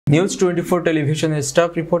News 24 টেলিভিশনের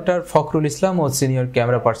staff reporter Fakhrul Islam ও senior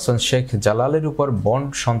camera person Sheikh জালালের উপর bond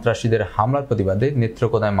সন্ত্রাসীদের হামলার প্রতিবাদে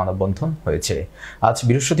নেত্রকোনায় মানববন্ধন হয়েছে। আজ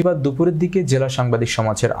বৃহস্পতিবার দুপুরের দিকে জেলা সাংবাদিক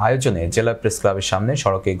সমাজের আয়োজনে জেলা প্রেস ক্লাবের সামনে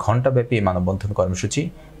সড়কে ঘণ্টাব্যাপী মানববন্ধন কর্মসূচি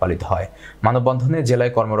পালিত হয়। মানববন্ধনে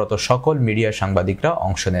জেলায় কর্মরত সকল মিডিয়া সাংবাদিকরা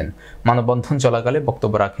অংশ নেন। মানববন্ধন চলাকালে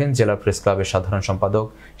বক্তব্য রাখেন জেলা প্রেস ক্লাবের সাধারণ সম্পাদক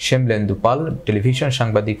শ্যামলেন্দু পাল, টেলিভিশন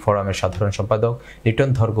সাংবাদিক ফোরামের সাধারণ সম্পাদক লিটন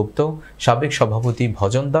ধরগুপ্ত, সাবেক সভাপতি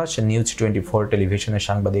ভজন দাস, নিউজ 24 টেলিভিশনের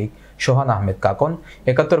সাংবাদিক সোহান আহমেদ কাকন,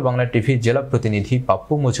 71 বাংলা টিভির জেলা প্রতিনিধি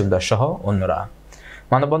পাপ্পু মজুমদার সহ অন্যরা।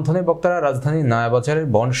 মানববন্ধনে বক্তারা রাজধানীর নয়াবাজারের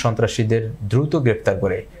বন্ড সন্ত্রাসীদের দ্রুত গ্রেফতার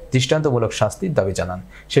করে দৃষ্টান্তমূলক শাস্তির দাবি জানান।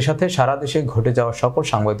 সে সাথে সারা দেশে ঘটে যাওয়া সকল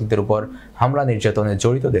সাংবাদিকদের উপর হামলা নির্যাতনে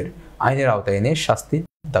জড়িতদের আইনের আওতায় এনে শাস্তির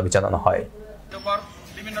দাবি জানানো হয়।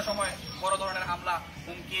 বিভিন্ন সময় বড় ধরনের হামলা,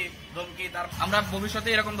 হুমকি, ধমকি, আমরা ভবিষ্যতে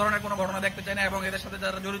এরকম ধরনের কোনো ঘটনা দেখতে চাই না এবং এদের সাথে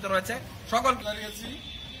যারা জড়িত রয়েছে সকলকে দাঁড়িয়েছি।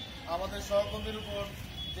 আমাদের সহকর্মীর উপর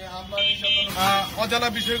যে হামলা নির্যাতন অজানা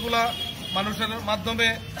বিষয়গুলা মানুষের মাধ্যমে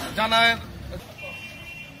জানায়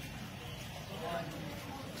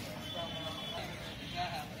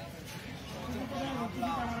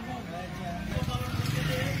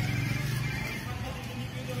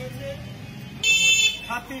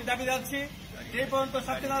শাস্তির দাবি যাচ্ছি। যে পর্যন্ত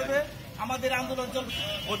শাস্তি না হবে আমাদের আন্দোলন চলবে।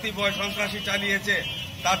 কতিপয় সন্ত্রাসী চালিয়েছে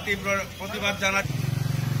তার তীব্র প্রতিবাদ জানাচ্ছি।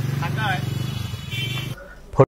 ঢাকায়